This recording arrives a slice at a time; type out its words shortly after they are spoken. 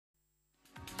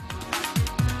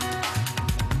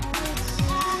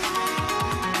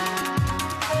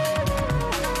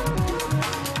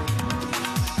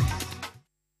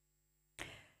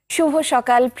শুভ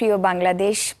সকাল প্রিয়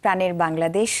বাংলাদেশ, প্রাণের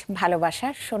বাংলাদেশ,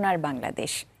 ভালোবাসার সোনার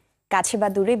বাংলাদেশ। কাছে বা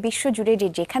দূরে বিশ্বজুড়ে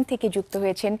যেখান থেকে যুক্ত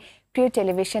হয়েছেন প্রিয়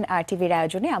টেলিভিশন RTVর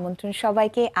আয়োজনে আমন্ত্রণ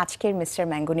সবাইকে আজকের মিস্টার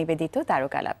ম্যাঙ্গো নিবেদিত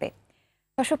তারকালাপে।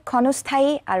 দর্শক,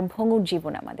 ক্ষণস্থায়ী আর ভঙ্গুর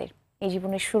জীবন আমাদের। এই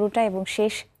জীবনের শুরুটা এবং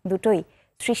শেষ দুটোই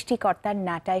সৃষ্টিকর্তার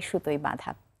নাটায় সুতোয়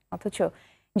বাঁধা। অথচ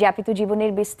যাপিত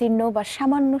জীবনের বিস্তীর্ণ বা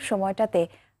সামান্য সময়টাতে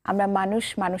আমরা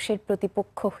মানুষের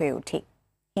প্রতিপক্ষ হয়ে উঠি।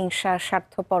 হিংসা,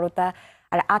 স্বার্থপরতা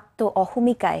আর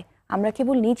অহমিকায় আমরা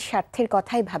কেবল নিজ স্বার্থের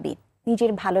কথাই ভাবি,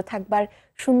 নিজের ভালো থাকবার,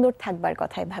 সুন্দর থাকবার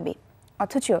কথাই ভাবি।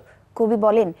 অথচ কবি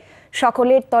বলেন,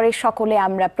 সকলের তরে সকলে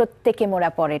আমরা, প্রত্যেকে মোরা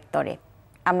পরের তরে।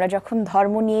 আমরা যখন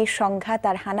ধর্ম নিয়ে সংঘাত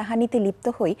আর হানাহানিতে লিপ্ত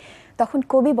হই, তখন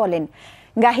কবি বলেন,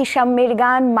 গাহি সাম্যের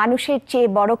গান, মানুষের চেয়ে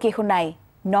বড় কেহ নাই,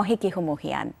 নহে কেহ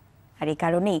মহিয়ান। আর এই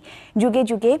কারণেই যুগে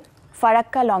যুগে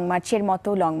ফারাক্কা লং মার্চের মতো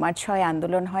লং মার্চ হয়,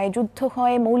 আন্দোলন হয়, যুদ্ধ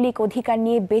হয় মৌলিক অধিকার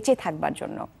নিয়ে বেঁচে থাকবার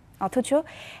জন্য। অথচ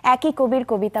একই কবির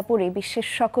কবিতা পড়ে বিশ্বের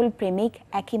সকল প্রেমিক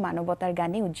একই মানবতার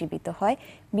গানে উজ্জীবিত হয়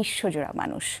বিশ্বজোড়া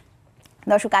মানুষ।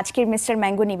 দর্শক, আজকের মিস্টার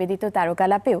ম্যাঙ্গো নিবেদিত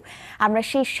তারকালাপেও আমরা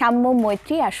সেই সাম্য,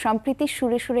 মৈত্রী আর সম্প্রীতির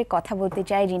সুরে সুরে কথা বলতে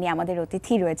চাই যিনি আমাদের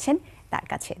অতিথি রয়েছেন তার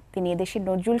কাছে। তিনি এদেশের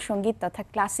নজরুল সঙ্গীত তথা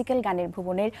ক্লাসিক্যাল গানের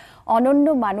ভুবনের অনন্য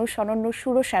মানুষ, অনন্য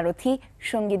সুরসারথী,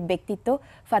 সঙ্গীত ব্যক্তিত্ব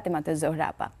ফাতেমা তুজ জোহরা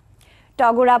আপা।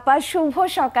 টগর আপা, শুভ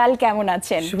সকাল, কেমন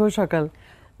আছেন? শুভ সকাল,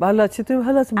 ভালো আছি। তুমি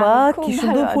ভালো আছো? বা কি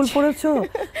সুন্দর ফুল পড়েছো।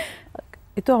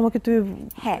 এটা আমাকে তুমি,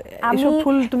 হ্যাঁ, এসব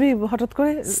ফুল তুমি হঠাৎ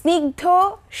করে? স্নিগ্ধ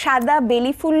সাদা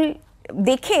বেলি ফুল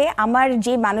দেখে আমার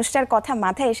যে মানুষটার কথা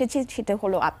মাথায় এসেছে সেটা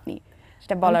হলো আপনি।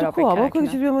 সেটা বলার অপেক্ষা রাখে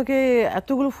না। তুমি আমাকে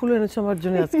এতগুলো ফুল এনেছো আমার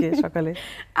জন্য আজকে সকালে।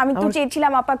 আমি তো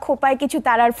চেয়েছিলাম আপা খোপায় কিছু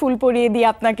তারার ফুল পরিয়ে দিয়ে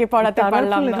আপনাকে পড়াতে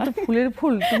পারলাম না। এটা তো ফুলের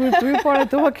ফুল, তুমি পড়ায়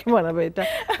তোমাকে মানাবে, এটা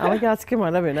আমাকে আজকে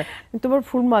মানাবে না। তোমার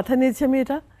ফুল মাথা নিয়েছি আমি,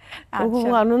 এটা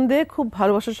খুব আনন্দে, খুব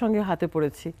ভালোবাসার সঙ্গে হাতে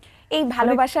পড়েছি। এই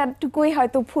ভালোবাসাটুকুই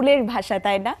হয়তো ফুলের ভাষা,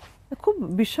 তাই না? খুব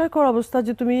বিস্ময়কর অবস্থা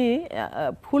যে তুমি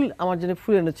ফুল আমার জন্য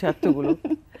ফুল এনেছো এতগুলো।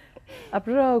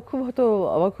 আপনারা খুব হয়তো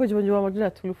অবাক হয়ে যাবেন যে আমার জন্য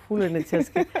এতগুলো ফুল এনেছে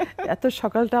আজকে। এত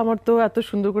সকালটা আমার তো এত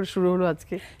সুন্দর করে শুরু হলো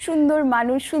আজকে। সুন্দর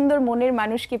মানুষ, সুন্দর মনের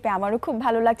মানুষকে পেয়ে আমারও খুব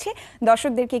ভালো লাগছে।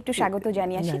 দর্শকদেরকে একটু স্বাগত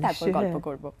জানিয়ে আসি, তারপর গল্প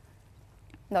করব।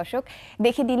 দর্শক,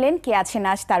 দেখে দিলেন কে আছেন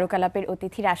আজ তারকালাপের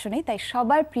অতিথির আসনে। তাই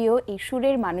সবার প্রিয় এই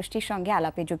সুরের মানুষটির সঙ্গে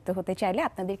আলাপে যুক্ত হতে চাইলে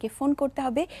আপনাদেরকে ফোন করতে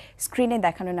হবে স্ক্রিনে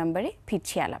দেখানো নম্বরে।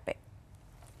 ফিরছি আলাপে।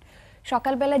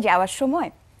 সকালবেলা যাওয়ার সময়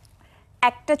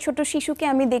একটা ছোট শিশুকে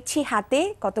আমি দেখছি হাতে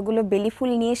কতগুলো বেলি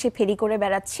ফুল নিয়ে সে ফেরি করে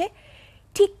বেড়াচ্ছে।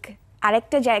 ঠিক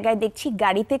আরেকটা জায়গায় দেখছি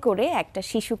গাড়িতে করে একটা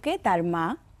শিশুকে তার মা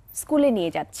স্কুলে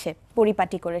নিয়ে যাচ্ছে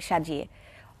পরিপাটি করে সাজিয়ে।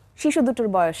 শিশু দুটোর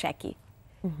বয়স একই।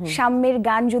 সাম্যের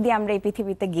গান যদি আমরা এই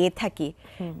পৃথিবীতে গেয়ে থাকি,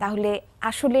 তাহলে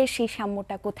আসলে সেই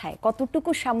সাম্যটা কোথায়? কতটুকু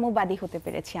সাম্যবাদী হতে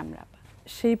পেরেছি আমরা?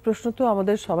 সেই প্রশ্ন তো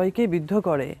আমাদের সবাইকে বিদ্ধ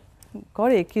করে,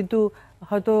 কিন্তু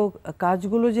হয়তো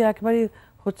কাজগুলো যে একেবারে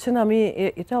হচ্ছে না, আমি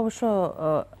এটা অবশ্য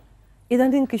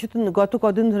ইদানিং গত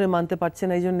কদিন ধরে মানতে পারছি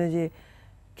না। এই জন্য যে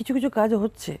কিছু কিছু কাজ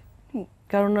হচ্ছে,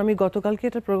 কারণ আমি গতকালকে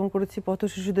একটা প্রোগ্রাম করেছি পথ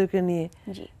শিশুদেরকে নিয়ে,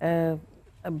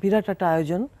 বিরাট একটা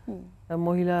আয়োজন,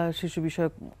 মহিলা শিশু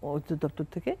বিষয়ক দপ্তর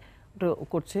থেকে ওটা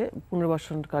করছে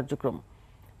পুনর্বাসন কার্যক্রম।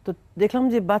 তো দেখলাম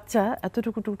যে বাচ্চা,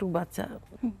 এতটুকু টুকটুক বাচ্চা,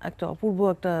 একটা অপূর্ব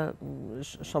একটা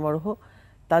সমারোহ,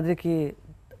 তাদেরকে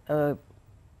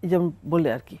যেমন বললে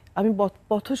আর কি, আমি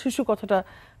পথ শিশু কথাটা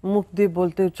মুখ দিয়ে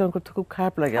বলতে, উচ্চারণ করতে খুব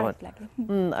খারাপ লাগে আমার।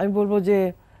 আমি বলবো যে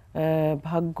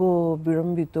ভাগ্য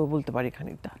বিড়ম্বিত বলতে পারি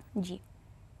খানিকটা।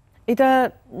 এটা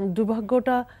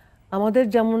দুর্ভাগ্যটা আমাদের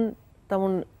যেমন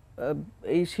তেমন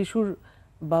এই শিশুর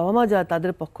বাবা মা যা,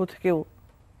 তাদের পক্ষ থেকেও,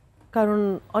 কারণ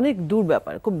অনেক দূর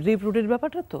ব্যাপার, খুব ডিপ রুটের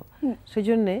ব্যাপারটা তো। সেই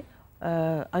জন্যে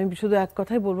আমি শুধু এক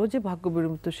কথাই বলবো যে ভাগ্য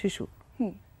বিড়ম্বিত শিশু।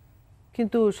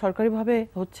 কিন্তু সরকারিভাবে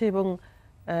হচ্ছে এবং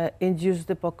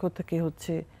এনজিওসদের পক্ষ থেকে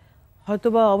হচ্ছে,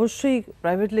 হয়তোবা অবশ্যই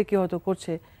প্রাইভেটলি কেউ হয়তো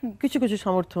করছে কিছু কিছু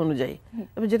সামর্থ্য অনুযায়ী,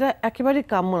 যেটা একেবারে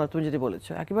কাম্য না। তুমি যেটা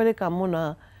বলেছো একেবারে কাম্য না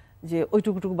যে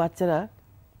ওইটুকুটুকু বাচ্চারা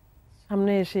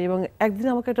সামনে এসে। এবং একদিন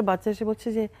আমাকে একটা বাচ্চা এসে বলছে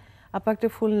যে আপা একটা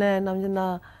ফুল নেন। আমি যে না,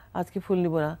 আজকে ফুল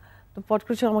নিব না। তো পট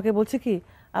করে আমাকে বলছে কি,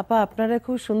 আপা আপনারা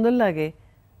খুব সুন্দর লাগে।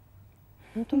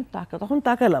 তখন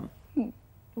তাকালাম,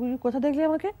 কোথা দেখলে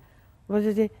আমাকে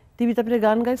বলছে যে টিভিতে আপনি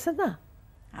গান গাইছেন না,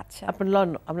 আচ্ছা আপনার লন,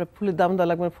 আপনার ফুলের দাম দেওয়া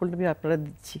লাগবে, ফুলটা আমি আপনারা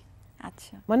দিচ্ছি।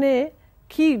 আচ্ছা, মানে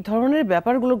কি ধরনের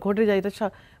ব্যাপারগুলো ঘটে যায়, এটা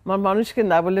মানুষকে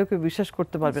না বলে কেউ বিশ্বাস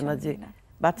করতে পারবে না যে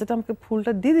বাচ্চাটা আমাকে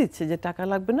ফুলটা দিয়ে দিচ্ছে, যে টাকা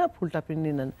লাগবে না, ফুলটা আপনি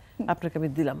নিয়ে নেন, আপনাকে আমি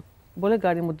দিলাম বলে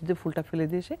গাড়ির মধ্যে দিয়ে ফুলটা ফেলে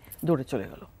দিয়ে এসে দৌড়ে চলে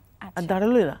গেল। আর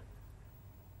দাঁড়ালো না,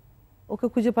 ওকে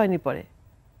খুঁজে পায়নি পরে।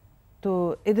 তো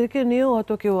এদেরকে নিয়েও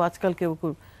হয়তো কেউ আজকাল কেউ,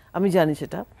 আমি জানি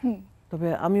সেটা, তবে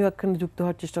আমিও একখানে যুক্ত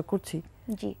হওয়ার চেষ্টা করছি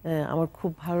জি আমার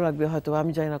খুব ভালো লাগবে, হয়তো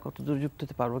আমি জানি না কত দূর যুক্ত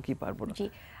হতে পারবো কি পারবো না। জি,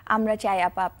 আমরা চাই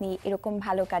আপা আপনি এরকম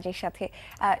ভালো কাজের সাথে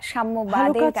ভালো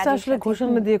সাম্যবাদের কাজটা কাজের আসলে সাথে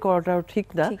ঘোষণা দিয়ে করাটাও ঠিক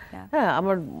না। ঠিক না। হ্যাঁ,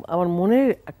 আমার আমার মনের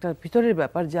একটা ভিতরের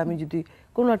ব্যাপার যে আমি যদি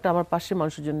কোনো একটা আমার পাশের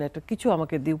মানুষের জন্য একটা কিছু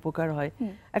আমাকে দিয়ে উপকার হয়,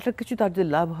 একটা কিছু তার যদি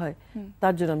লাভ হয়,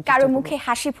 তার জন্য আমি কারো চেষ্টা করব। মুখে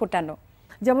হাসি ফোটানো।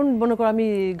 যেমন মনে করো আমি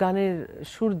গানের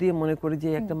সুর দিয়ে মনে করি যে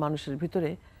একটা মানুষের ভিতরে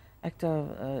একটা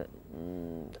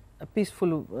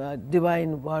পিসফুল ডিভাইন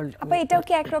ওয়ার্ল্ড। আপা এটাও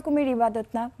কি এক রকমের ইবাদত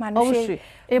না, মানুষের অবশ্যই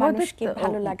এবারে মানুষকে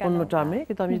ভালো লাগানো? অন্য টার্মে,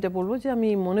 কিন্তু আমি যেটা বলবো যে আমি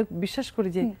মনে বিশ্বাস করি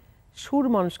যে সুর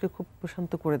মানুষকে খুব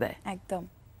প্রশান্ত করে দেয়। একদম।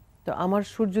 তো আমার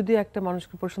সুর যদি একটা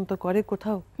মানুষকে প্রশান্ত করে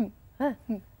কোথাও, হ্যাঁ,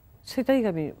 সেটাই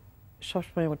আমি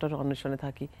সবসময় ওটার অন্বেষণে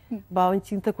থাকি বা আমি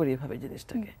চিন্তা করি এভাবে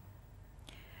জিনিসটাকে।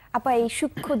 আপা এই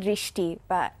সূক্ষ্ম দৃষ্টি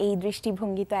বা এই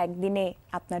দৃষ্টিভঙ্গি তো একদিনে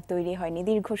আপনার তৈরি হয়নি,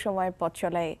 দীর্ঘ সময়ের পথ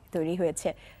চলায় তৈরি হয়েছে।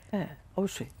 হ্যাঁ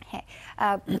অবশ্যই। হ্যাঁ,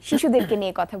 শিশুদেরকে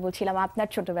নিয়ে কথা বলছিলাম, আপনার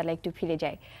ছোটবেলায় একটু ফিরে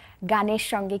যাই, গানের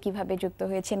সঙ্গে কিভাবে যুক্ত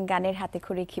হয়েছেন, গানের হাতে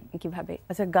খড়ি কিভাবে?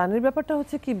 আচ্ছা, গানের ব্যাপারটা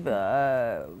হচ্ছে কি,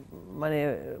 মানে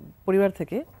পরিবার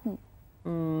থেকে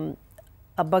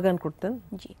আব্বা গান করতেন।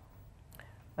 জি।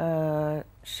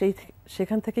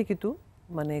 সেখান থেকে কিন্তু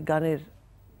মানে গানের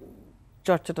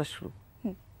চর্চাটা শুরু।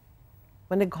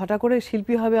 মানে ঘটা করে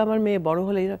শিল্পী হবে আমার মেয়ে বড়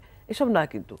হলে এসব না,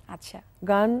 কিন্তু আচ্ছা,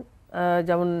 গান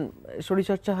যেমন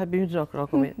শরীরচর্চা হয় বিভিন্ন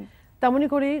রকমের, তেমনই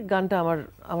করেই গানটা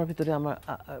আমার ভিতরে আমার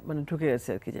মানে ঢুকে গেছে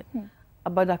আর কি। যে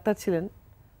আব্বা ডাক্তার ছিলেন,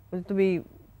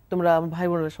 তোমরা আমার ভাই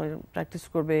বোনেরা সবাই প্র্যাকটিস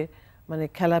করবে, মানে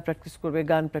খেলা প্র্যাকটিস করবে,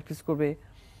 গান প্র্যাকটিস করবে,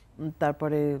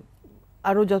 তারপরে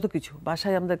আরো যত কিছু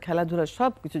বাসায় আমাদের খেলাধুলা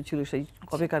সব কিছু ছিল, সেই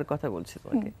কবেকার কথা বলছি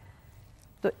তোমাকে।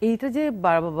 তো এইটা যে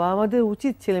বাবা আমাদের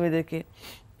উচিত ছেলে মেয়েদেরকে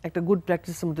একটা গুড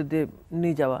প্র্যাকটিসের মধ্যে দিয়ে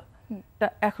নিয়ে যাওয়া, তা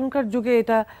এখনকার যুগে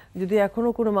এটা যদি এখনো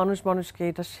কোনো মানুষকে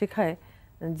এটা শেখায়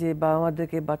যে বাবা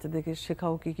মাদেরকে বাচ্চাদেরকে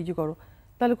শেখাও কি কিছু করো,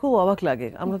 তাহলে খুব অবাক লাগে।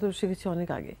 আমরা তো শিখেছি অনেক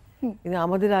আগে, কিন্তু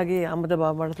আমাদের আগে আমাদের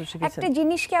বাবা মারা তো শিখেছেন। একটা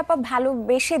জিনিসকে আপা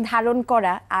ভালোবেসে ধারণ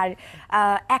করা আর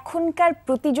এখনকার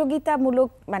প্রতিযোগিতামূলক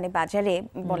মানে বাজারে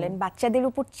বলেন বাচ্চাদের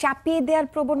উপর চাপিয়ে দেওয়ার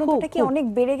প্রবণতাটা কি অনেক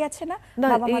বেড়ে গেছে না? না,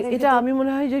 এটা আমি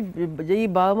মনে হয় যে যেই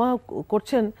বাবা মা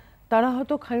করছেন তারা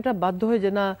হয়তো খানিকটা বাধ্য হয়ে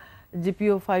যে না,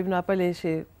 জিপিও 5 না পেলে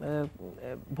সে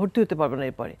ভর্তি হতে পারবে না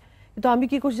এরপরে। কিন্তু আমি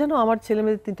কি করছি জানো, আমার ছেলে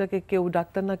মেয়েদের তিনটাকে কেউ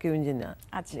ডাক্তার না, কেউ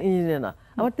ইঞ্জিনিয়ার না,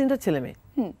 আমার তিনটা ছেলে মেয়ে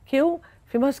কেউ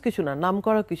ফেমাস কিছু না, নাম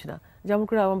করা কিছু না। যেমন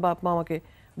করে আমার বাপ মা আমাকে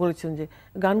বলেছেন যে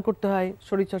গান করতে হয়,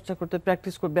 শরীরচর্চা করতে হয়,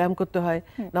 প্র্যাকটিস করতে, ব্যায়াম করতে হয়,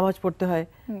 নামাজ পড়তে হয়,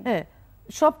 হ্যাঁ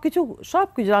সবকিছু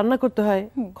রান্না করতে হয়,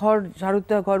 ঘর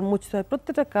ঝাড়ুতে হয়, ঘর মুছতে হয়,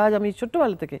 প্রত্যেকটা কাজ আমি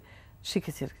ছোট্টবেলা থেকে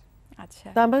শিখেছি। আচ্ছা,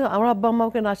 তা আমার আব্বা আম্মা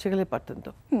আমাকে না শেখালে পারতেন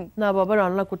তো না, বাবা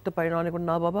রান্না করতে পারি না, অনেক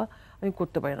না বাবা আমি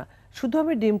করতে পারি না, শুধু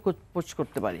আমি ডিম পোচ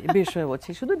করতে পারি, বেশ হয়ে বলছি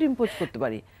শুধু ডিম পোচ করতে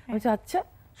পারি। আমি বলছি আচ্ছা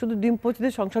শুধু ডিম পোচ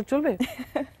দিয়ে সংসার চলবে?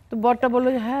 তো বরটা বললো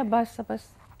যে হ্যাঁ বাস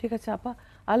ঠিক আছে আপা,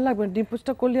 আর লাগবে ডিম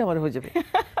পোচটা করলে আমার হয়ে যাবে।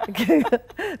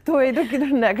 তো এটা কিন্তু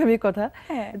ন্যাকামি কথা।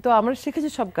 তো আমরা শিখেছি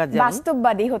সব কাজ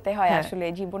বাস্তববাদী হতে হয় আসলে,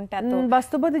 জীবনটা তো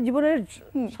বাস্তববাদী, জীবনের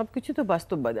সবকিছু তো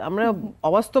বাস্তববাদী, আমরা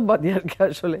অবাস্তববাদী আর কি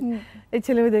আসলে। এই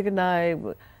ছেলে মেয়েদেরকে না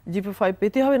জিপি 5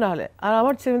 পেতে হবে না হলে, আর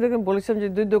আমার ছেলে মেয়েদেরকে বলেছিলাম যে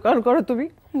তুই দোকান করো তুমি,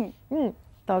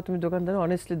 তাও তুমি দোকানদারি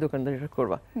অনেস্টলি দোকানদারিটা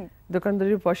করবা,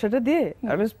 দোকানদারির পয়সাটা দিয়ে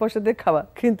অনেস্ট পয়সা দিয়ে খাওয়া,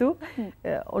 কিন্তু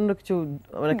অন্য কিছু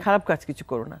মানে খারাপ কাজ কিছু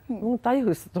করো না। এবং তাই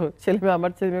হয়েছে তো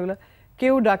আমার ছেলে মেয়েগুলো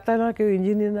কেউ ডাক্তার না, কেউ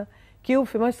ইঞ্জিনিয়ার না, কেউ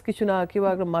ফেমাস কিছু না, কেউ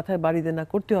একদম মাথায় বাড়ি দেয় না,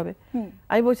 করতে হবে।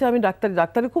 আমি বলছি আমি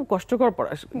ডাক্তারি খুব কষ্টকর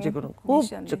পড়াশোনা, যে কোনো খুব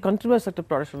কন্টিনিউয়াস একটা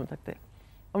পড়াশোনা থাকতে।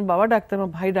 আমার বাবা ডাক্তার,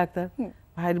 আমার ভাই ডাক্তার,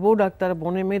 ভাইয়ের বউ ডাক্তার,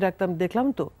 বোনের মেয়ে ডাক্তার, দেখলাম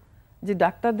তো যে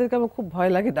ডাক্তারদেরকে আমার খুব ভয়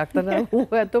লাগে। ডাক্তাররা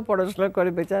এত পড়াশোনা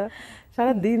করে বেচারা,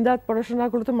 সারা দিন রাত পড়াশোনা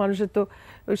করলে তো মানুষের তো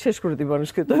শেষ করে দিই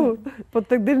মানুষকে। তো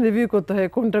প্রত্যেকদিন রিভিউ করতে হয়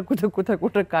কোনটা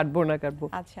কোথায় কাটবো না কাটবো।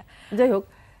 আচ্ছা, যাই হোক,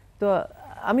 তো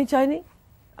আমি চাইনি,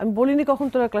 আমি বলিনি কখন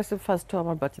তোরা ক্লাসে ফার্স্ট হও,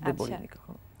 আমার বাচ্চাদের বলিনি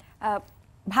কখন।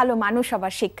 ভালো মানুষ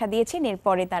হবার শিক্ষা দিয়েছেন,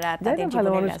 এরপরে তারা তাদের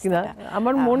জীবনের রাস্তাটা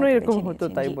আমার মনে এরকম হতো,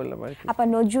 তাই বললাম আর কি। আপা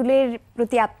নজরুলের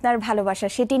প্রতি আপনার ভালোবাসা,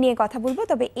 সেটি নিয়ে কথা বলবো,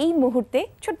 তবে এই মুহূর্তে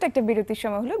ছোট্ট একটা বিরতির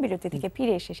সময় হলো, বিরতি থেকে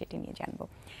ফিরে এসে সেটি নিয়ে জানবো।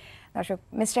 দর্শক,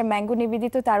 মিস্টার ম্যাঙ্গো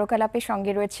নিবেদিত তারকালাপের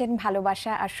সঙ্গে রয়েছেন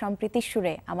ভালোবাসা আর সম্প্রীতির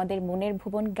সুরে আমাদের মনের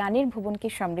ভুবন, গানের ভুবনকে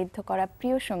সমৃদ্ধ করা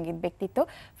প্রিয় সঙ্গীত ব্যক্তিত্ব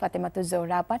ফাতেমা তুজ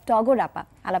জোহরা আপা, টগর আপা।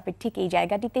 আলাপের ঠিক এই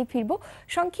জায়গাটিতেই ফিরবো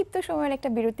সংক্ষিপ্ত সময়ের একটা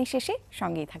বিরতি শেষে,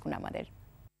 সঙ্গেই থাকুন আমাদের।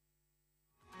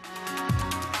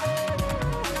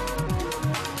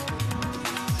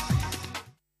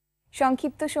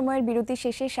 সংক্ষিপ্ত সময়ের বিরতি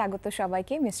শেষে স্বাগত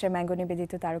সবাইকে মিস্টার ম্যাঙ্গো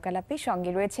নিবেদিত তারকালাপে।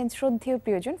 সঙ্গে রয়েছেন শ্রদ্ধেয়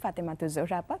প্রিয়জন ফাতেমা তুজ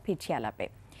জোহরা আপা। ফিরছি আলাপে।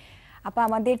 আপা,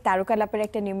 আমাদের তারকালাপের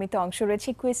একটা নিয়মিত অংশ রয়েছে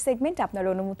কুইজ সেগমেন্ট। আপনার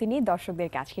অনুমতি নিয়ে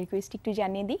দর্শকদেরকে আজকের কুইজটি একটু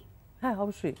জানিয়ে দিই। হ্যাঁ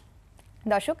অবশ্যই।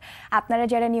 দর্শক, আপনারা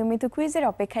যারা নিয়মিত কুইজের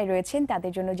অপেক্ষায় রয়েছেন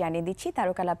তাদের জন্য জানিয়ে দিচ্ছি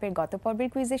তারকালাপের গত পর্বের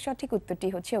কুইজের সঠিক উত্তরটি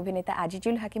হচ্ছে অভিনেতা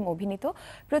আজিজুল হাকিম অভিনীত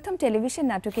প্রথম টেলিভিশন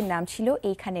নাটকের নাম ছিল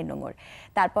এইখানে নোঙর।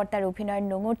 তারপর তার অভিনয়ের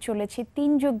নোঙর চলেছে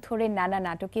 3 যুগ ধরে নানা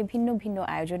নাটকে ভিন্ন ভিন্ন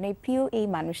আয়োজনে। প্রিয় এই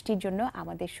মানুষটির জন্য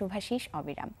আমাদের শুভাশিস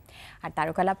অবিরাম। আর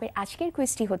তারকালাপের আজকের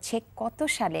কুইজটি হচ্ছে কত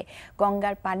সালে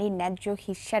গঙ্গার পানির ন্যায্য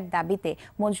হিস্যার দাবিতে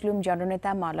মজলুম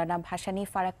জননেতা মাওলানা ভাসানী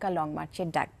ফারাক্কা লং মার্চের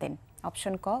ডাক দেন?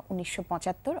 অপশন ক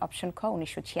 1975, অপশন খ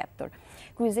 1976।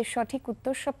 কুইজের সঠিক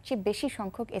উত্তর সবচেয়ে বেশি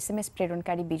সংখ্যক SMS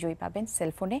প্রেরণকারী বিজয়ী পাবেন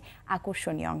সেলফোনে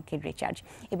আকর্ষণীয় অঙ্কের রিচার্জ।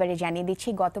 এবারে জানিয়ে দিচ্ছি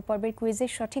গত পর্বের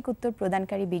কুইজের সঠিক উত্তর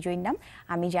প্রদানকারী বিজয়ীর নাম।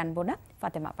 আমি জানবো না,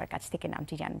 ফাতেমা আপার কাছ থেকে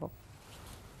নামটি জানবো।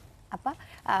 আপা,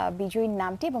 বিজয়ীর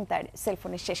নামটি এবং তার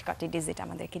সেলফোনের শেষ কটি ডিজিট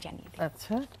আমাদেরকে জানিয়ে দিন।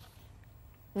 আচ্ছা,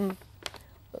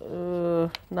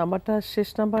 নাম্বারটা শেষ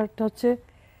নাম্বারটা হচ্ছে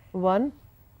 1,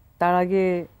 তার আগে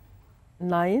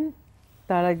 9,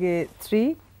 তার আগে 3,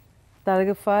 তার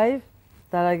আগে 5,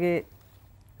 তার আগে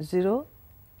 0,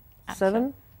 7।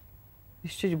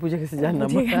 নিশ্চয়ই বুঝে গেছে যার নাম।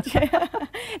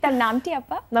 তার নামটি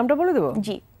আপা? নামটা বলে দেবো?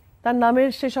 জি। তার নামের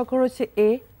শেষ অক্ষর হচ্ছে A,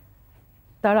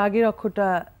 তার আগের অক্ষরটা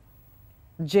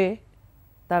J,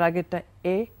 তার আগেরটা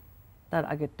A, তার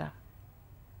আগেরটা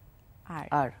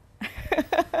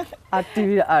আর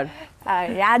টিভির আর।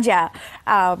 রাজা।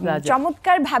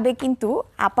 চমৎকার ভাবে কিন্তু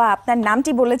আপা আপনার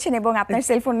নামটি বলেছেন এবং আপনার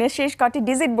সেলফোনের শেষ কটি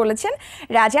ডিজিট বলেছেন।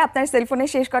 রাজা, আপনার সেলফোনের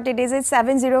শেষ কটি ডিজিট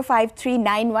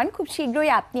 705391। খুব শীঘ্রই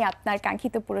আপনি আপনার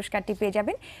কাঙ্ক্ষিত পুরস্কারটি পেয়ে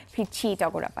যাবেন। ফিরছি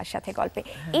টগর আপার সাথে গল্পে।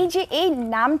 এই যে এই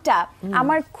নামটা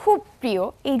আমার খুব প্রিয়,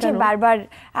 এই যে বারবার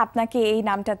আপনাকে এই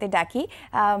নামটাতে ডাকি,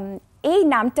 এই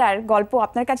নামটার গল্প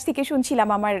আপনার কাছ থেকে শুনছিলাম,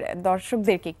 আমার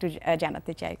দর্শকদেরকে একটু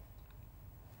জানাতে চাই।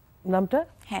 নামটা?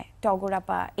 হ্যাঁ, টগর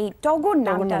আপা, এই টগর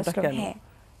নামটা হ্যাঁ,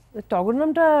 টগর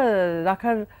নামটা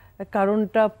রাখার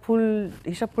কারণটা ফুল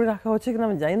হিসাব করে রাখা হচ্ছে কিনা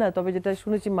আমি জানি না, তবে যেটা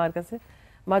শুনেছি মার কাছে,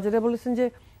 মা যেটা বলেছেন যে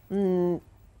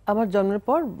আমার জন্মের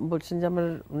পর বলছেন যে আমার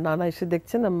নানা এসে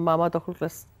দেখছেন, মামা তখন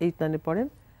ক্লাস 8-9-এ পড়েন,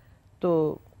 তো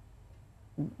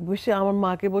বসে আমার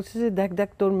মাকে বলছে যে দেখ দেখ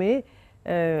তোর মেয়ে,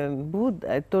 বুধ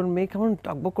তোর মেয়ে কেমন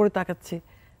টকবক করে তাকাচ্ছে।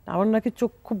 আমার নাকি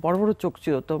চোখ খুব বড় বড় চোখ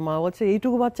ছিল, তো মা বলছে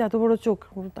এইটুকু বাচ্চা এত বড় চোখ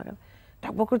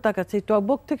টকবক করে তাকাচ্ছে। এই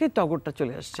টকবক থেকে টগরটা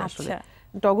চলে আসছে। আসলে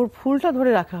টগর ফুলটা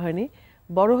ধরে রাখা হয়নি,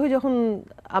 বড় হয়ে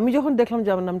আমি যখন দেখলাম যে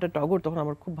আমার নামটা টগর, তখন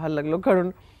আমার খুব ভালো লাগলো, কারণ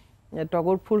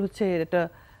টগর ফুল হচ্ছে এটা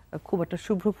খুব একটা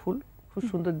শুভ্র ফুল, খুব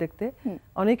সুন্দর দেখতে।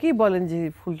 অনেকেই বলেন যে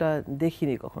ফুলটা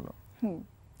দেখিনি কখনো।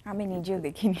 আমি নিজেও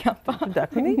দেখিনি আপা।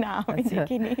 দেখনি? না, আমি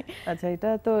দেখিনি। আচ্ছা, এটা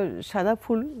তো সাদা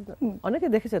ফুল, অনেকে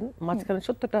দেখেছেন, মাঝখানে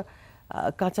সত্য একটা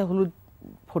কাঁচা হলুদ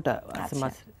ফোঁটা আছে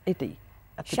মাছ, এটাই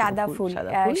সাদা ফুল,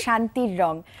 শান্তির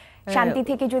রং। শান্তি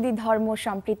থেকে যদি ধর্ম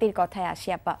সম্প্রীতির কথায় আসি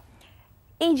আপা,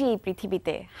 এই যে এই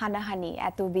পৃথিবীতে হানাহানি,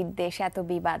 এত বিদ্বেষ, এত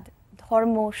বিবাদ,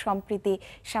 ধর্ম সম্প্রীতি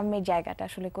সাম্যের জায়গাটা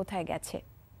আসলে কোথায় গেছে?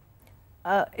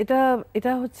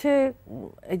 এটা হচ্ছে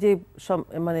এই যে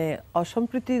মানে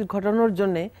অসম্প্রীতি ঘটানোর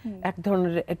জন্য এক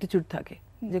ধরনের অ্যাটিটিউড থাকে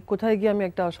যে কোথায় গিয়ে আমি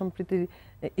একটা অসম্প্রীতির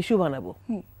ইস্যু বানাবো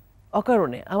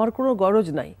অকারণে, আমার কোনো গরজ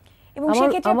নাই। এবং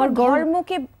সেক্ষেত্রে আমার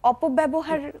ধর্মকে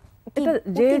অপব্যবহার, এটা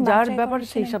যে যার ব্যাপার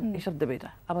সেই হিসাব দেবে, এটা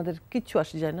আমাদের কিচ্ছু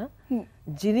আসে যায় না।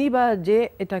 যিনি বা যে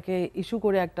এটাকে ইস্যু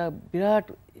করে একটা বিরাট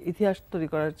ইতিহাস তৈরি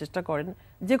করার চেষ্টা করেন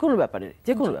যে কোনো ব্যাপারে,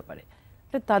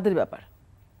 এটা তাদের ব্যাপার।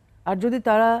 আর যদি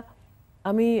তারা,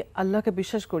 আমি আল্লাহকে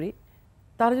বিশ্বাস করি,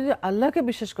 তারা যদি আল্লাহকে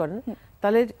বিশ্বাস করেন,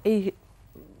 তাহলে এই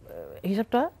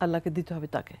হিসাবটা আল্লাহকে দিতে হবে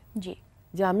তাকে,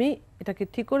 যে আমি এটাকে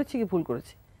ঠিক করেছি কি ভুল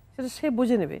করেছি, সেটা সে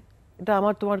বুঝে নেবে। এটা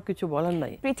আমার তোমার কিছু বলার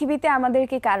নাই। পৃথিবীতে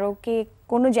আমাদেরকে কারোকে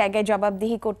কোনো জায়গায়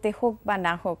জবাবদিহি করতে হোক বা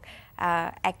না হোক,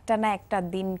 একটা না একটা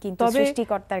দিন কিন্তু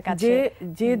সৃষ্টিকর্তার কাছে,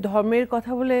 যে ধর্মের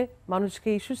কথা বলে মানুষকে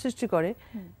ইস্যু সৃষ্টি করে,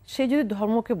 সে যদি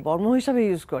ধর্মকে বর্ম হিসাবে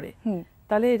ইউজ করে,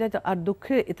 তাহলে এটা আর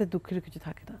এতে দুঃখের কিছু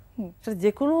থাকে না, সেটা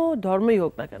যে কোনো ধর্মই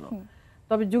হোক না কেন।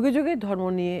 তবে যুগে যুগে ধর্ম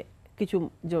নিয়ে কিছু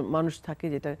মানুষ থাকে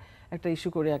যেটা একটা ইস্যু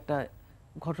করে একটা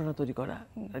ঘটনা তৈরি করা,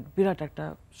 বিরাট একটা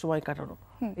সময় কাটানো,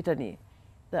 এটা নিয়ে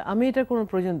আমি এটার কোনো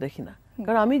প্রয়োজন দেখি না।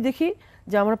 কারণ আমি দেখি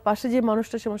যে আমার পাশে যে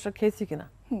মানুষটা, সে মানুষটা খেয়েছি কিনা,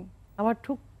 আমার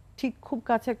ঠিক খুব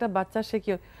কাছে একটা বাচ্চা, সে কি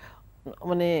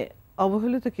মানে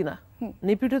অবহেলিত কিনা,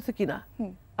 নিপীড়িত কিনা,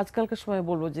 আজকালকার সময়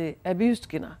বলবো যে অ্যাবিউজড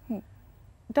কিনা,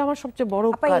 এটা আমার সবচেয়ে বড়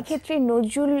কাজ। এই ক্ষেত্রে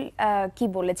নজরুল কি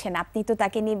বলেছেন? আপনি তো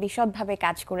তাকে নিয়ে বিশদভাবে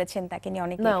কাজ করেছেন, তাকে নিয়ে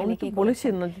অনেক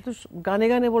বলেছেন না, কিন্তু গানে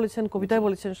গানে বলেছেন, কবিতায়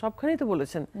বলেছেন, সবখানেই তো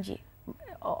বলেছেন।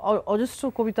 অজস্র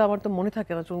কবিতা, আমার তো মনে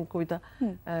থাকে না কবিতা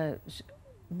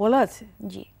বলা আছে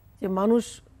যে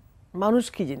মানুষ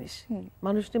কি জিনিস,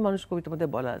 মানুষ নিয়ে মানুষ কবিতার মধ্যে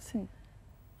বলা আছে।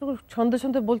 ছন্দে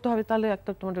ছন্দে বলতে হবে, তাহলে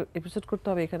একটা তোমার এপিসোড করতে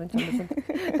হবে এখানে ছন্দে ছন্দে,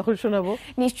 তখন শোনাবো।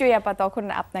 নিশ্চয়ই আপা, তখন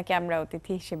আপনাকে আমরা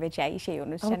অতিথি হিসেবে চাই সেই আমার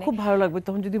অনুষ্ঠানে। খুব ভালো লাগবে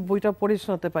তখন যদি বইটা পড়ে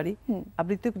শোনাতে পারি।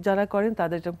 আবৃত্তি যারা করেন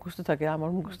তাদের এটা মুখস্থ থাকে, আমার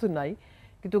মুখস্থ নাই,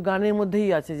 কিন্তু গানের মধ্যেই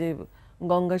আছে যে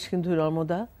গঙ্গা সিন্ধু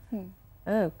নর্মদা,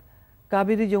 হ্যাঁ,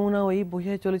 কাবেরী যমুনা ওই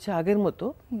বহিয়া চলেছে আগের মতো,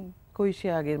 কই সে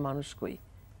আগের মানুষ কই।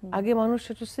 আগে মানুষ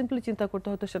একটু সিম্পলি চিন্তা করতে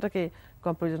হতো, সেটাকে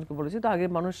কম্পারিজনকে বলেছে, তো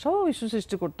আগের মানুষ সব ইস্যু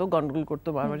সৃষ্টি করতো, গন্ডগোল করতো,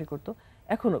 মারামারি করতো,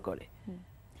 এখনো করে।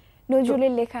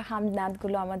 নজরুলের লেখা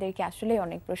হামদনাদগুলো আমাদেরকে আসলে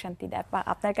অনেক প্রশান্তি দেয়।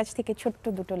 আপনার কাছ থেকে ছোট্ট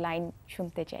দুটো লাইন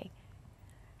শুনতে চাই।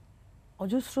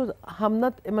 অজস্র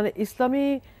হামনাত, মানে ইসলামী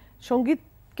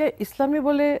সঙ্গীতকে ইসলামী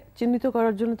বলে চিহ্নিত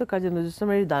করার জন্য তো কাজী নজরুল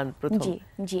ইসলামেরই দান প্রথম, জি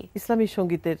জি, ইসলামী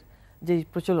সঙ্গীতের যে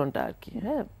প্রচলনটা আর কি,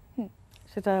 হ্যাঁ,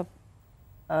 সেটা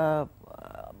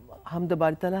হামদে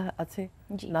বারিতালা আছে,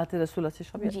 নাতে রাসূল আছে,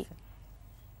 সবই আছে।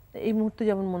 এই মুহূর্তে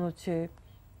যেমন মনে হচ্ছে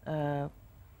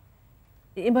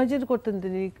ইমাজিন করতেন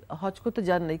তিনি, হজ করতে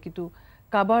যান নাই কিন্তু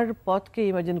কাবার পথকে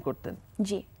ইমাজিন করতেন।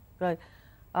 জি, প্রায়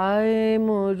আয়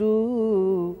মরু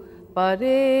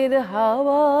পারের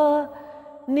হাওয়া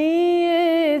নিয়ে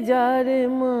যার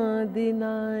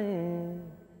মদিনায়,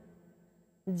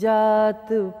 জাত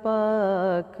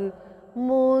পাক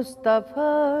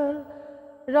মুস্তাফার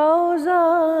রওজা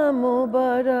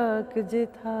মুবারক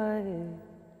যেথায়,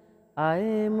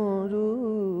 আয় মরু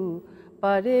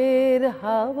পারের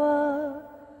হাওয়া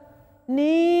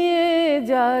নিয়ে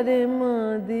যার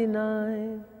মদিনায়।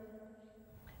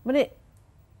 মানে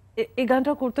এই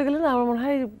গানটা করতে গেলে না আমার মনে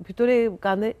হয় ভিতরে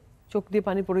কানে চোখ দিয়ে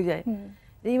পানি পড়ে যায়।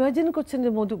 ইমাজিন করছেন যে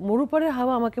মরুপারের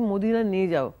হাওয়া আমাকে মদিনায় নিয়ে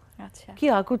যাও, আচ্ছা, কি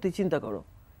আকুতি, চিন্তা করো।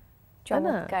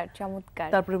 চমৎকার চমৎকার।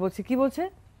 তারপরে বলছে, কি বলছে,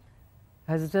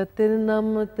 হযরতের নাম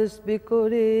তসবিহ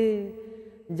করে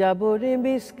যাব রে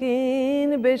মিসকিন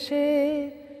বেশে,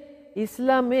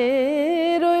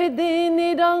 ইসলামের ওই দিন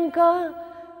ডঙ্কা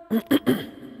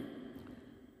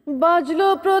বাজলো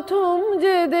প্রথম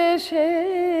যে দেশে।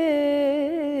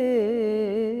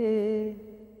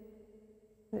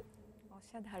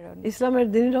 অসাধারণ। ইসলামের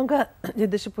দিন ডঙ্কা যে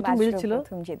দেশে প্রথম বেজেছিল,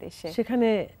 সেখানে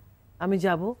আমি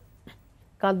যাব,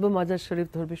 কাঁদবো, মাজার শরীফ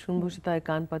ধরবে, শুনবো সে তাই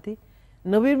কান পাতি,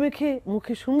 নবীর মুখে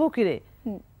মুখে শুনবো কিরে,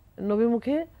 নবীর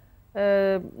মুখে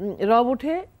রব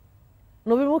উঠে,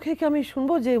 নবীর মুখে কি আমি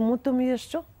শুনবো যে উম্মত তুমি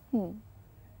এসছো।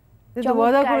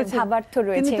 ওয়াদা করেছেন,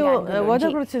 তিনি তো ওয়াদা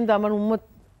করেছেন যে আমার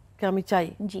উম্মতকে আমি চাই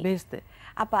বেহেশতে।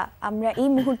 আপা, আমরা এই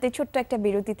মুহূর্তে ছোট্ট একটা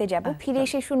বিরতিতে যাব, ফিরে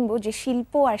এসে শুনবো যে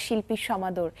শিল্প আর শিল্পীর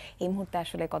সমাদর এই মুহূর্তে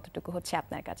আসলে কতটুকু হচ্ছে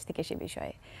আপনার কাছ থেকে সে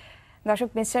বিষয়ে। দর্শক,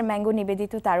 মিস্টার ম্যাঙ্গো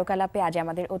নিবেদিত তারকালাপে আজ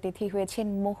আমাদের অতিথি হয়েছেন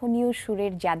মোহনীয়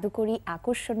সুরের জাদুকরী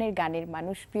আকর্ষণের গানের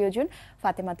মানুষ প্রিয়জন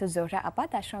ফাতেমা তুজ জোহরা আপা।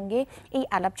 তার সঙ্গে এই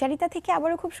আলাপচারিতা থেকে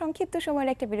আবারও খুব সংক্ষিপ্ত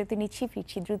সময়ের একটা বিরতি নিচ্ছি,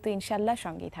 ফিরছি দ্রুত ইনশাল্লাহ,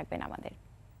 সঙ্গেই থাকবেন আমাদের।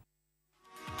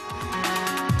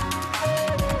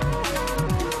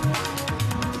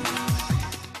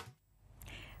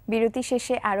 বিরতি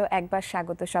শেষে আরও একবার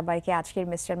স্বাগত সবাইকে আজকের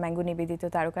মিস্টার ম্যাঙ্গো নিবেদিত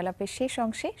তারকালাপের শেষ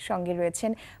অংশে। সঙ্গে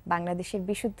রয়েছেন বাংলাদেশের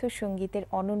বিশুদ্ধ সঙ্গীতের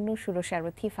অনন্য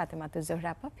সুরসারথী ফাতেমা তুজ জোহরা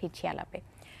আপা। ফিরছি আলাপে।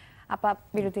 আপা,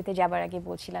 বিরতিতে যাবার আগে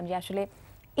বলছিলাম যে আসলে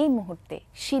এই মুহূর্তে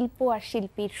শিল্প আর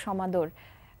শিল্পীর সমাদর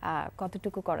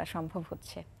কতটুকু করা সম্ভব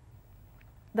হচ্ছে।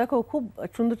 দেখো, খুব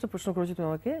সুন্দর একটা প্রশ্ন করেছো তুমি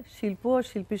আমাকে। শিল্প আর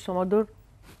শিল্পীর সমাদর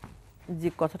যে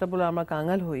কথাটা বলে আমরা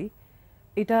কাঙাল হই,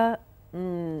 এটা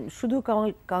শুধু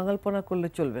কাঙালপনা করলে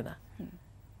চলবে না।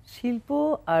 শিল্প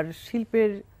আর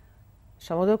শিল্পের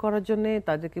সমাদর করার জন্যে,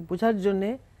 তাদেরকে বোঝার জন্যে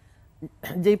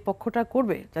যেই পক্ষটা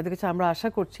করবে, যাদের কাছে আমরা আশা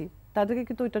করছি, তাদেরকে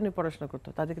কিন্তু ওইটা নিয়ে পড়াশোনা করতে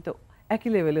হবে, তাদেরকে তো একই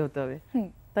লেভেলে হতে হবে,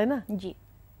 তাই না? জি,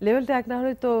 লেভেলটা এক না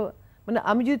হলে তো, মানে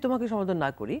আমি যদি তোমাকে সমাদর না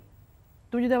করি,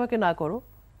 তুমি যদি আমাকে না করো,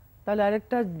 তাহলে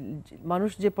আরেকটা মানুষ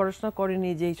যে পড়াশোনা করেনি,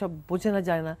 যে এইসব বোঝে না,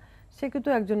 যায় না, সে কিন্তু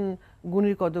একজন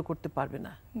গুণীর কদর করতে পারবে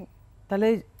না। তাহলে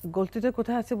গলতিটা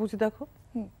কোথায় আছে বুঝে দেখো।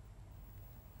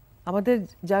 আমাদের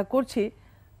যা করছি,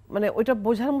 মানে ওইটা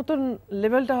বোঝার মতন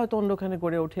লেভেলটা হয়তো অন্যখানে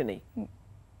গড়ে ওঠে নেই।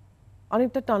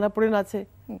 অনেকটা টানাপোড়েন আছে,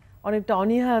 অনেকটা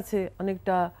অনীহা আছে,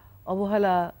 অনেকটা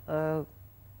অবহেলা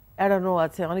এড়ানো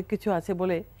আছে, অনেক কিছু আছে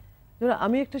বলে,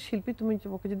 আমি একটা শিল্পী, তুমি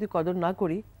তোমাকে যদি কদর না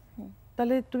করি,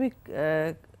 তাহলে তুমি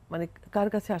মানে কার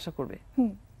কাছে আশা করবে?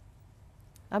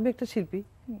 আমি একটা শিল্পী,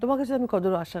 তোমার কাছে আমি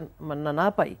কদর আশা না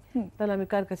পাই, তাহলে আমি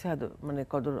কার কাছে মানে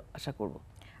কদর আশা করব?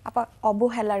 আপা,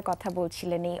 অবহেলার কথা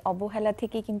বলছিলেন, এই অবহেলা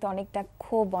থেকে কিন্তু অনেকটা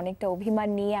ক্ষোভ, অনেকটা অভিমান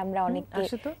নিয়ে আমরা অনেককে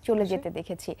চলে যেতে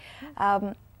দেখেছি।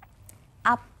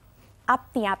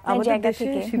 আপনি আপনার জায়গা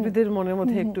থেকে শিল্পীদের মনের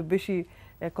মধ্যে একটু বেশি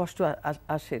কষ্ট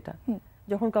আসে, এটা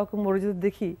যখন কাউকে মরে যেতে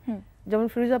দেখি। যেমন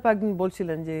ফিরোজা আপা একদিন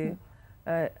বলছিলেন যে,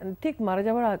 ঠিক মারা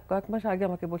যাওয়ার কয়েক মাস আগে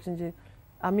আমাকে বলছেন যে,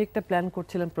 আমি একটা প্ল্যান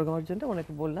করছিলাম প্রোগ্রামের জন্য,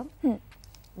 ওনাকে বললাম,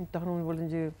 তখন উনি বললেন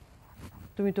যে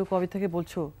তুমি তো কবে থেকে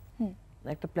বলছো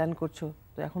একটা প্ল্যান করছো,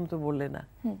 তো এখন তো বললে না।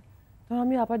 তো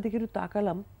আমি আপার দিকে একটু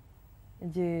তাকালাম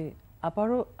যে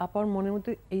আপার মনের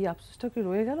মধ্যে এই আফসোসটা কি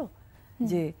রয়ে গেল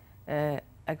যে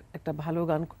একটা ভালো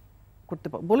গান করতে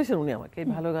বলেছেন উনি আমাকে,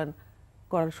 ভালো গান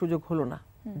করার সুযোগ হলো না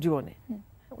জীবনে,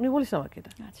 উনি বলেছেন আমাকে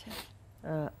এটা।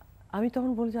 আমি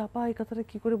তখন বলি যে আপা এই কথাটা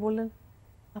কি করে বললেন,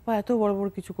 আপা এত বড় বড়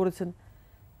কিছু করেছেন।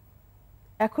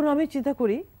 এখন আমি চিন্তা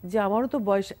করি যে আমারও তো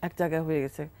বয়স এক জায়গায় হয়ে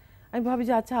গেছে, আমি ভাবি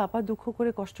যে আচ্ছা আপা দুঃখ করে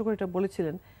কষ্ট করে এটা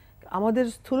বলেছিলেন, আমাদের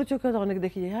স্থূল চোখে অনেক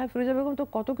দেখি যে হ্যাঁ ফিরোজা বেগম তো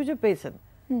কত কিছু পেয়েছেন,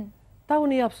 তা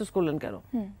উনি আফসোস করলেন কেন?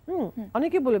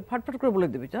 অনেকে বলে ফাটফাট করে বলে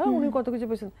দেবে উনি কত কিছু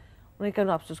পেয়েছেন, উনি কেন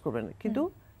আফসোস করবেন? কিন্তু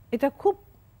এটা খুব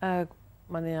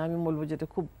মানে আমি বলবো যে এটা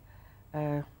খুব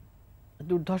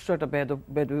দুর্ধর্ষ একটা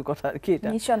বেদবি কথা আর কি। এটা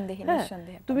নিঃসন্দেহে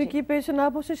তুমি কি পেয়েছো না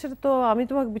পেয়েছো সেটা তো আমি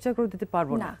তোমাকে বিচার করে দিতে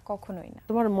পারবো না, কখনোই না।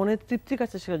 তোমার মনের তৃপ্তির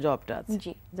কাছে সেটা জবটা আছে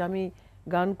যে আমি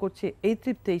গান করছি, এই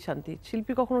তৃপ্তি, এই শান্তি।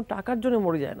 শিল্পী কখনো টাকার জন্য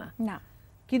মরে যায় না,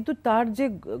 কিন্তু তার যে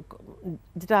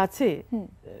যেটা আছে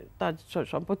তার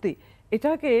সম্পত্তি,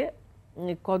 এটাকে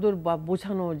কদর বা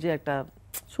বোঝানো যে একটা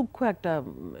সূক্ষ্ম একটা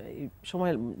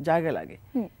সময় জায়গা লাগে,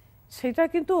 সেটা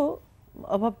কিন্তু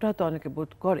অভাবটা হয়তো অনেকে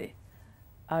বোধ করে।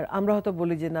 আর আমরা হয়তো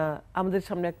বলি যে না আমাদের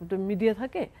সামনে একমাত্র মিডিয়া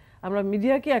থাকে, আমরা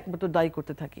মিডিয়াকে একমাত্র দায়ী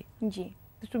করতে থাকি।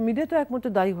 মিডিয়া তো একমাত্র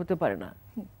দায়ী হতে পারে না,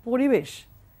 পরিবেশ।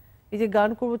 এই যে গান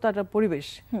করবো তার পরিবেশ,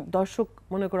 দর্শক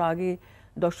মনে করো আগে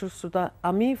দর্শক শ্রোতা,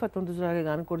 আমি ফাতেমা তুজ জোহরা আগে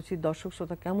গান করেছি, দর্শক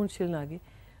শ্রোতা কেমন ছিলেন আগে,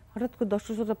 হঠাৎ করে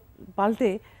দর্শক শ্রোতা পাল্টে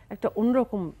একটা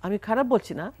অন্যরকম, আমি খারাপ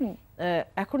বলছি না,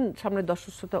 এখন সামনে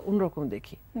দর্শক শ্রোতা অন্যরকম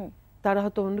দেখি। তারা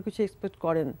হয়তো অন্য কিছু এক্সপেক্ট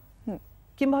করেন,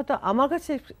 কিংবা হয়তো আমার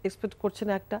কাছে এক্সপেক্ট করছে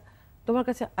না একটা, তোমার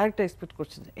কাছে আরেকটা এক্সপেক্ট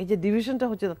করছে না। এই যে ডিভিশনটা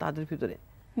হচ্ছে তাদের ভিতরে,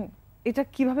 এটা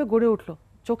কিভাবে গড়ে উঠলো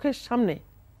চোখের সামনে,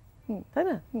 তাই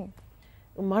না?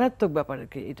 মারাত্মক ব্যাপার আর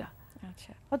কি এটা।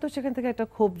 হয়তো সেখান থেকে একটা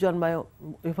ক্ষোভ জন্মায়,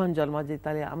 ইভান জন্মায়, যে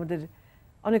তাহলে আমাদের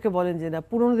অনেকে বলেন যে না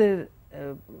পুরনোদের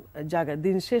জায়গা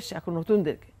দিন শেষ, এখন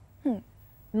নতুনদেরকে।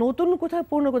 নতুন কোথায়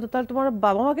পুরনো কোথায়? তাহলে তোমার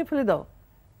বাবা মাকে ফেলে দাও,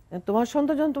 তোমার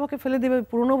সন্তান যখন তোমাকে ফেলে দেবে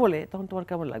পুরনো বলে, তখন তোমার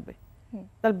কেমন লাগবে?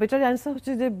 তার বেটার অ্যান্সার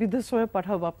হচ্ছে যে বৃদ্ধাশ্রমে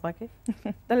পাঠাও বাপ মাকে,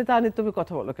 তাহলে তা নিয়ে তুমি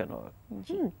কথা বলো কেন?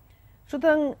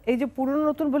 সুতরাং এই যে পুরনো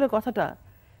নতুন বলে কথাটা,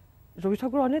 রবি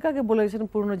ঠাকুর অনেক আগে বলে গেছেন,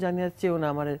 পুরনো জানিয়া চেয়েও না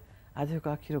আমার আধেক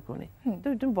আখির কোণে। তো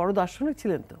তুমি বড় দার্শনিক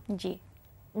ছিলেন, তো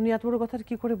উনি এত বড় কথা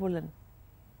কি করে বললেন?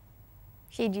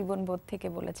 সেই জীবনবোধ থেকে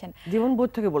বলেছেন। জীবনবোধ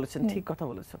থেকে বলেছেন, ঠিক কথা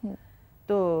বলেছেন।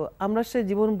 তো আমরা সেই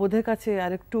জীবনবোধের কাছে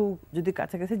আরেকটু যদি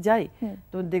কাছাকাছি যাই,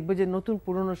 তো দেখবো যে নতুন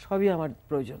পুরনো সবই আমার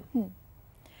প্রয়োজন,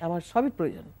 আমার সবই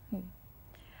প্রয়োজন।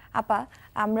 আপা,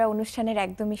 আমরা অনুষ্ঠানের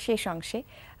একদমই শেষ অংশে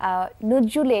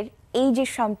নজরুলের এই যে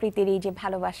সম্প্রীতির, এই যে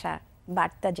ভালোবাসা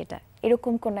বার্তা, যেটা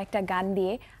এরকম কোন একটা গান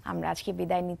দিয়ে আমরা আজকে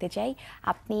বিদায় নিতে চাই।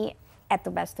 আপনি এত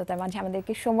ব্যস্ততার মাঝে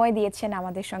আমাদেরকে সময় দিয়েছেন,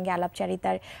 আমাদের সঙ্গে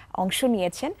আলাপচারিতার অংশ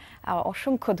নিয়েছেন,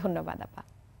 অসংখ্য ধন্যবাদ আপা।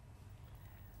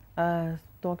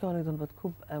 তোমাকে অনেক ধন্যবাদ,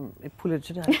 খুব ফুলের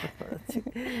জন্য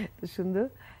সুন্দর।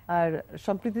 আর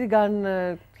সম্প্রীতির গান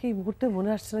কি মুহূর্তে মনে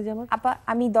আসছে না যে আমার। আপা,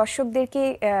 আমি দর্শকদেরকে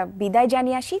বিদায়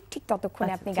জানিয়ে আসি, ঠিক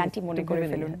ততক্ষণে আপনি গানটি মনে করে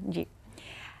ফেলুন। জি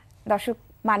দর্শক,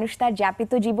 মানুষ তার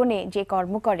যাপিত জীবনে যে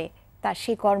কর্ম করে, তার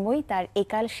সে কর্মই তার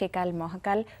একাল সেকাল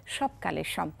মহাকাল সব কালের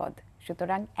সম্পদ।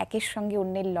 সুতরাং একের সঙ্গে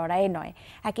অন্যের লড়াইয়ে নয়,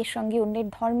 একের সঙ্গে অন্যের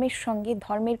ধর্মের সঙ্গে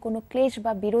ধর্মের কোনো ক্লেশ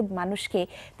বা বিরোধ মানুষকে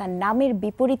তার নামের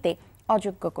বিপরীতে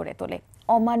অযোগ্য করে তোলে,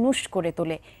 অমানুষ করে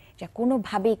তোলে, যা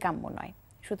কোনোভাবেই কাম্য নয়।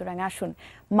 সুতরাং আসুন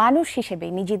মানুষ হিসেবে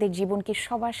নিজেদের জীবনকে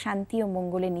সবার শান্তি ও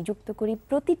মঙ্গলে নিযুক্ত করি,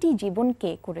 প্রতিটি জীবনকে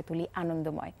করে তুলি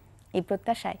আনন্দময়। এই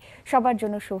প্রত্যাশায় সবার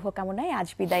জন্য শুভকামনায় আজ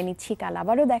বিদায় নিচ্ছি। কাল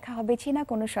আবারও দেখা হবে চেনা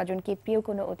কোনো স্বজনকে, প্রিয়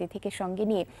কোনো অতিথিকে সঙ্গে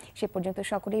নিয়ে। সে পর্যন্ত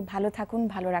সকলেই ভালো থাকুন,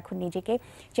 ভালো রাখুন নিজেকে,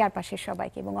 চারপাশের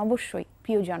সবাইকে, এবং অবশ্যই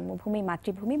প্রিয় জন্মভূমি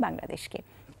মাতৃভূমি বাংলাদেশকে।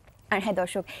 আর হ্যাঁ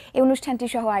দর্শক, এই অনুষ্ঠানটি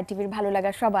সহ আরটিভির ভালো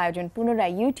লাগা সব আয়োজন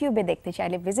পুনরায় ইউটিউবে দেখতে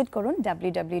চাইলে ভিজিট করুন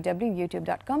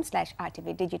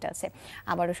www.youtube.com/rtvdigitals-এ।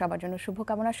 আবারও সবার জন্য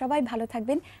শুভকামনা, সবাই ভালো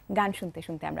থাকবেন। গান শুনতে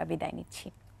শুনতে আমরা বিদায় নিচ্ছি।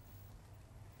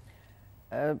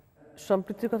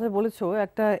 সম্প্রীতির কথা বলেছো,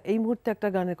 একটা এই মুহূর্তে একটা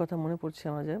গানের কথা মনে পড়ছে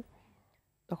আমাদের,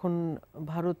 তখন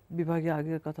ভারত বিভাগে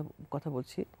আগের কথা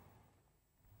বলছি,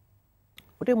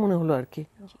 ওটাই মনে হলো আর কি।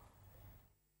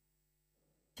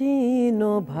 চীন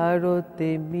ভারতে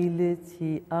মিলেছি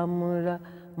আমরা,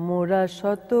 মোরা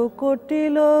শত কোটি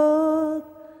লোক,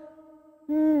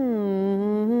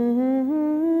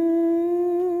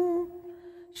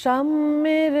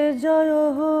 সাম্যের জয়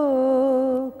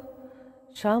হোক,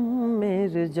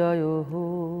 সাম্যের জয়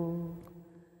হোক।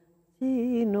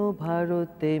 চীন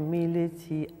ভারতে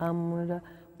মিলেছি আমরা,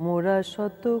 মোরা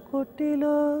শত কোটি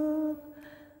লোক,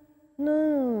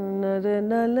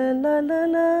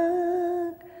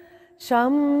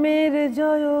 সাম্যের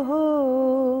জয়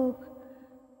হোক,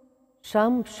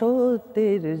 শাম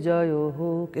সত্যের জয়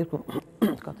হোক, এরকম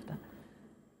কথাটা।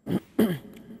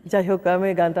 যাই হোক, আমি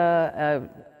গানটা